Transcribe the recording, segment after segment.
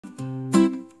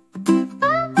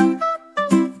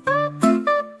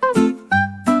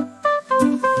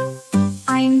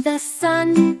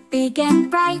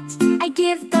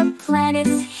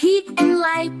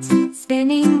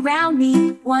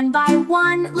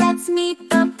Let's meet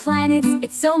the planets,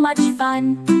 it's so much fun.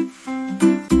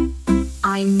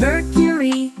 I'm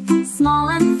Mercury, small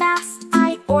and fast.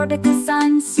 I orbit the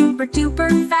sun super duper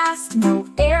fast. No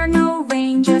air, no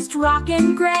rain, just rock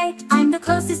and gray. I'm the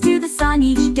closest to the sun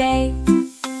each day.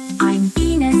 I'm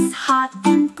Venus, hot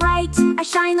and bright. I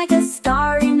shine like a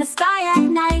star in the sky at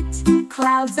night.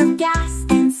 Clouds of gas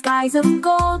and skies of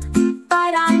gold,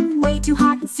 but I'm way too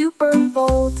hot and super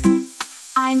bold.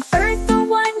 I'm Earth, the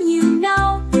one you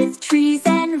know, with trees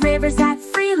and rivers that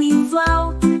freely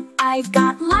flow. I've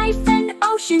got life and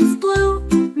oceans blue,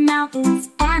 mountains,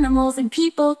 animals, and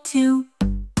people too.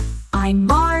 I'm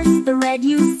Mars, the red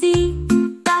you see,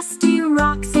 dusty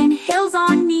rocks and hills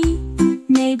on me.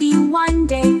 Maybe one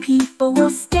day people will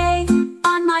stay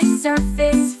on my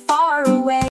surface